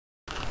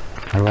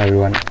Hello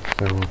everyone,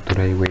 so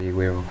today we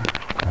will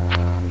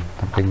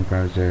talking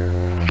about the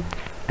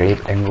clip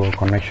angle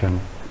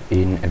connection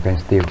in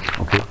advanced steel.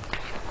 Okay,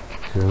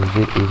 so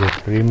this is a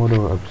 3D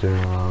model of the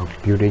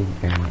building,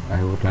 and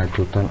I would like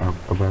to talk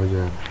about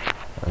the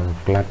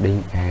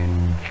cladding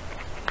and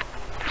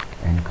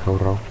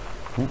coral.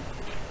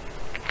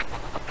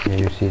 Yeah,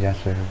 you see that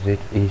this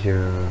is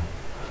a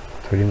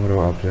 3D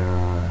model of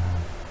the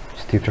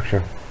steel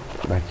structure.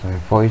 But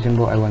for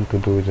example, I want to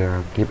do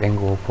the clip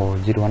angle for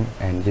Z1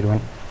 and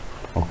Z1.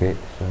 Okay,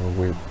 so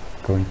we're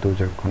going to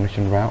the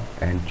connection route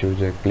and choose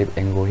the clip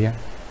angle here.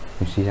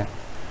 You see that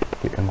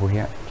clip angle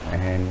here,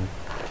 and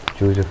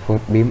choose the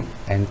first beam,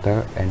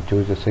 enter, and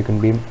choose the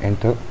second beam,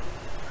 enter.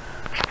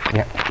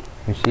 Yeah,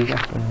 you see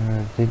that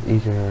this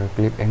is a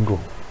clip angle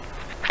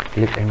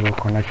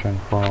connection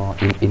for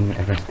in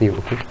advanced steel.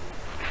 Okay,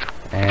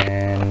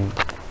 and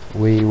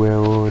we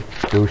will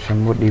do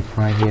some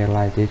modify here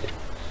like this.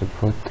 The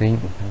first thing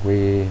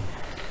we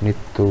need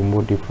to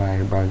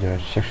modify about the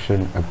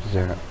section of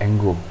the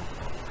angle.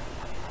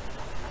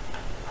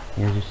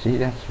 As you see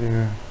that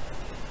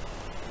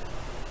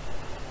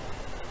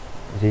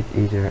this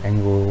is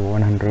angle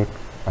 100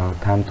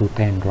 times to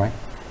 10, right?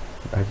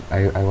 But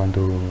I want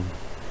to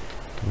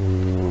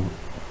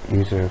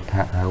use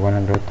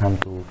 100 times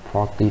to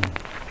 14.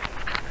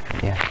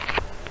 Yeah,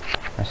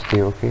 that's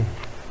still okay.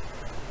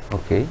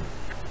 Okay,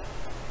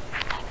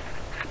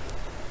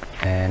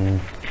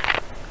 and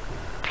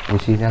we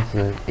see that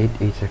it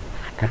is a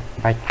cut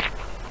back.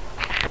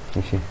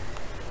 You see,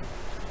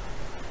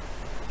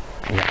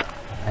 yeah,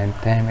 and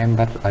 10 mm,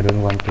 but I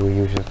don't want to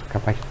use a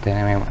cut back 10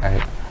 mm.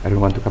 I don't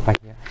want to cut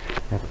back here.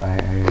 That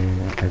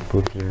I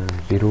put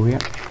 0 here,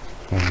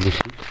 and you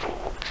see,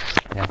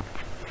 yeah.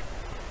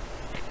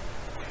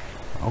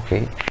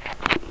 Okay,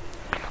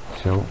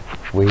 so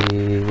we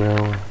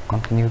will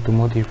continue to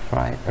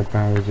modify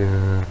about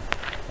the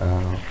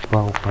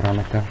bow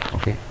parameter.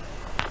 Okay,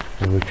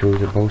 we will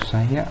choose both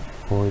sides here.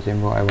 For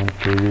example, I want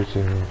to use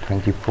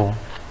 24.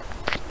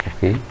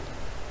 Okay,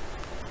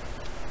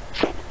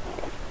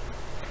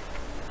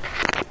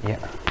 yeah,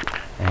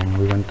 and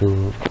we want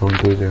to go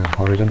to the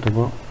horizontal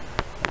bow,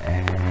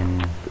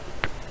 and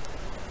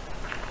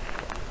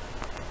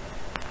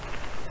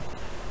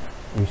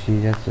you see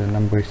that's the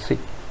number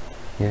 6.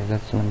 Yeah,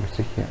 that's number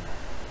 6 here.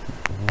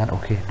 Not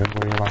okay, don't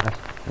worry about that,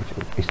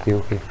 it's still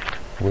okay.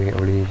 We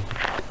only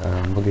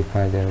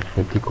modify the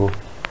vertical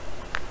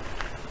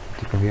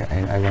here,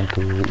 and I want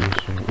to use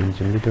in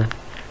the middle.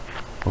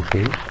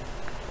 Okay,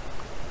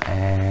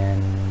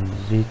 and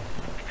this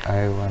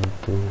I want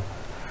to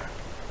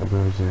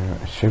about the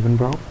 7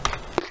 bow,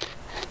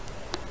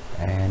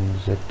 and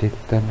the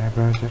distance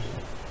about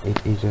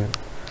it is a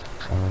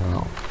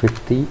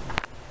 50.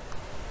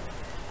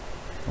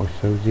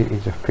 Also this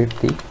is a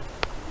 50,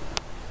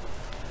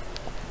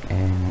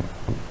 and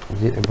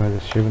this about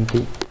the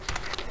 70.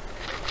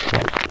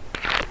 Yeah.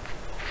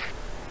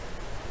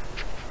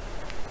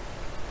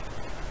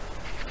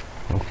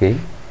 Okay,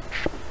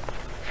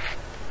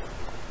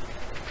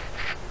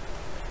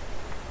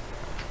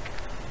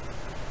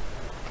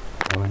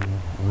 I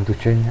want to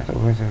change that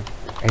over the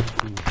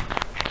 80.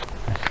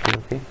 That's still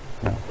okay.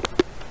 No,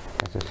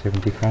 that's a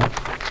 75.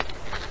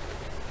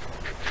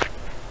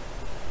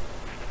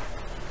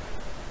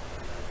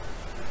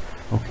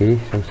 Okay,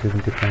 so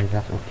 75,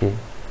 that's okay.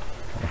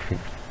 Okay,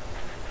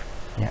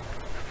 yeah.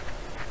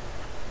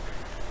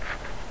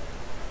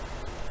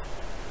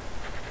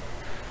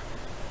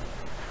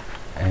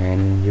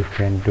 And you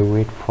can do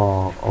it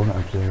for all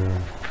of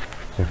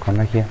the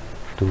corner here,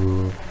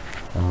 to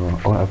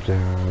all of the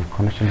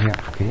connection here.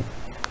 Okay,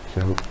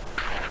 so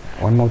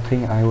one more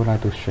thing I would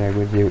like to share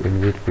with you in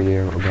this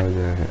video about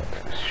the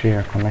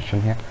shear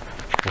connection here.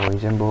 For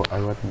example, I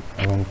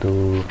want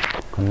to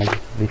connect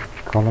this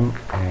column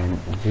and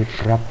this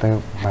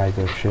rafter by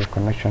the shear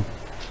connection.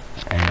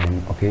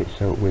 And okay,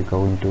 so we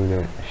go into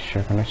the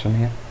shear connection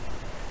here.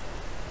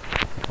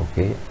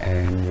 Okay,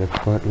 and the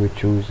first we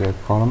choose the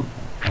column,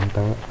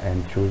 enter,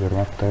 and choose the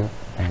rafter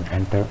and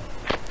enter.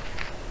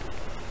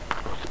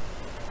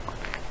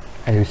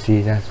 As you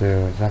see, that's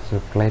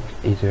the plate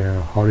is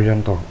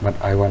horizontal, but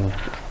I want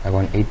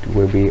it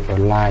will be a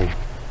line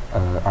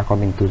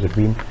according to the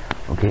beam.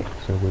 Okay,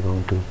 so we're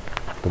going to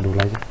do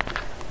like that.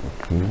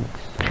 Okay,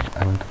 so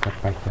I want to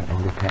cut back and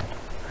only that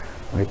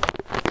with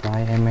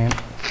 5 mm.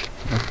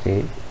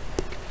 Okay,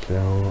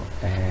 so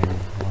and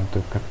I want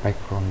to cut back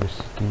from the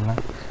sitting line.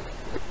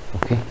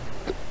 Okay,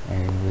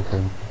 and we're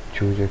going to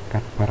choose a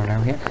cut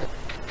parallel here.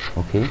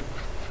 Okay,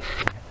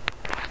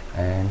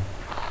 and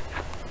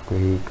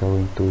we go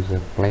into the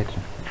plate.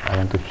 I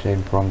want to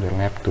change from the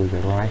left to the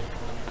right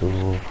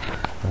to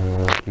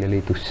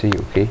clearly to see.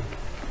 Okay,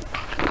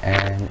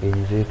 and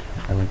in this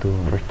I want to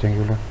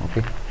rectangular.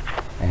 Okay,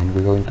 and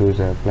we go into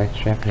the plate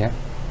shape here,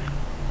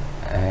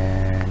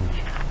 and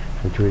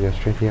we choose the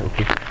straight here.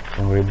 Okay,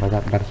 don't worry about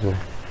that. That's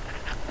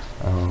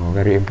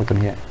very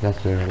important here.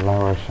 That's the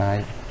lower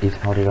side is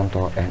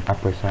horizontal and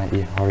upper side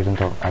is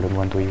horizontal. I don't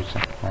want to use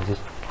that like this.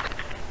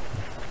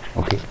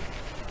 Okay,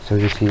 so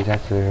you see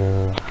that's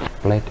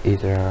plate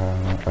is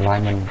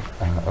alignment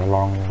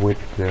along with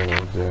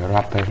the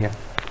rafter here.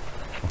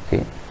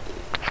 Okay,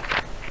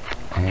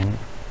 and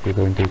we're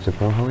going to the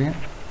pro here,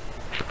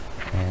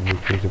 and we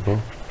choose the pro.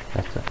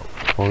 That's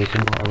for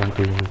example I want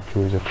to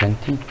choose a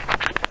 20.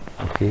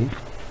 Okay,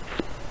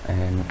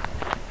 and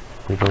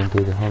we're going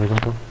to the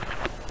horizontal.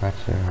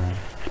 That's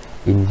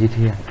in this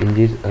here, in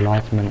this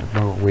alignment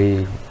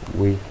we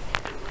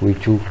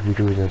choose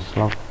the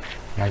slope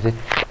like this.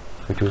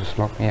 We choose the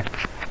slope here,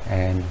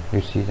 and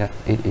you see that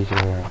it is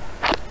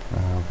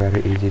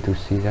very easy to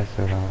see that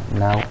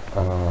now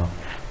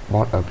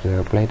both of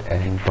the plate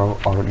and pro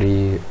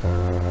already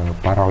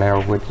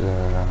parallel with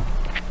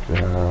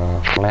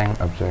the flank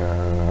of the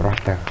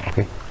rafter.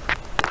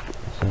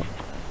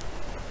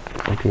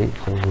 Okay,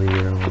 so we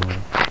will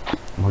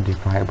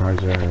modify about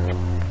the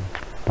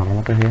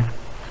parameter here.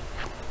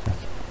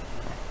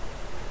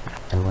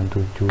 I want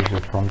to choose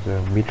from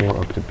the middle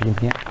of the beam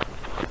here.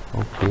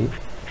 Okay,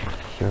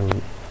 so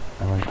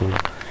I want to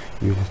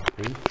use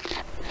 3.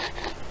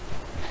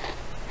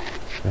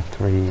 The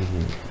 3,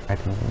 I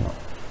think no.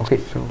 Okay,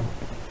 so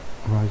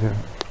rather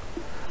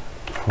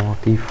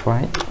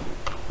 45.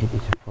 It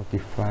is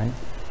 45,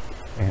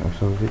 and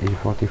also this is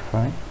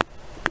 45.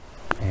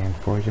 And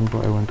for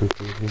example, I want to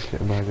choose this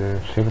about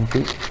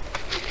 70.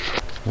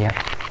 Yeah.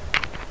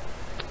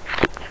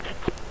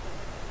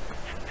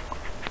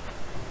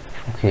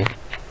 Okay.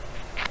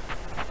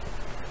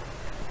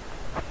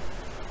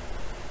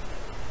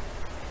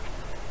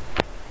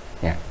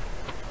 Yeah,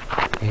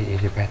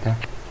 it is better.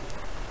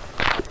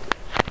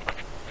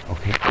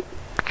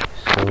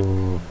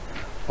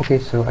 Okay,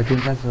 so I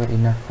think that's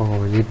enough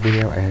for this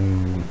video,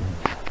 and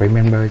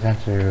remember that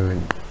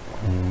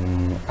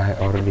I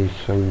already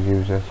showed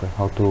you just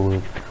how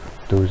to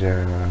do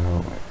the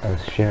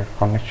shear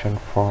connection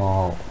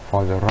for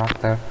the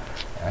rafter,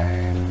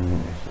 and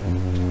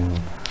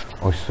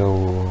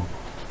also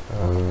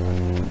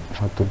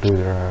how to do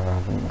the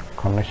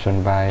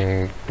connection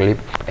by clip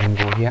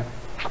angle here.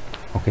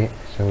 Okay,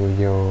 so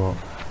you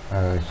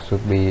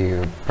should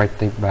be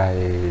practice by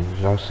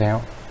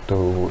yourself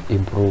to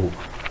improve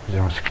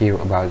your skill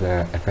about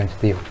the advanced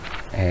steel.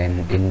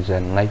 And in the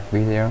next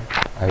video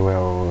I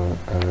will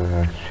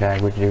share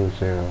with you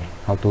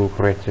how to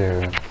create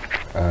the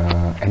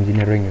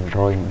engineering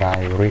drawing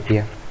by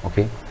Radier.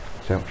 Okay,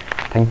 so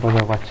thanks for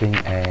watching,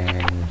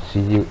 and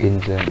see you in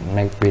the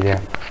next video.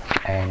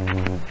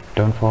 And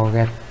don't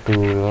forget to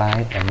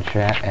like and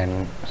share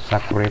and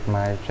subscribe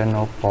my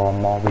channel for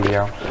more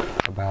video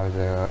about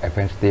the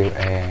advanced steel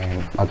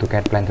and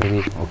AutoCAD Plan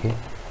 3D. Okay,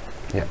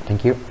 yeah,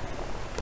 thank you.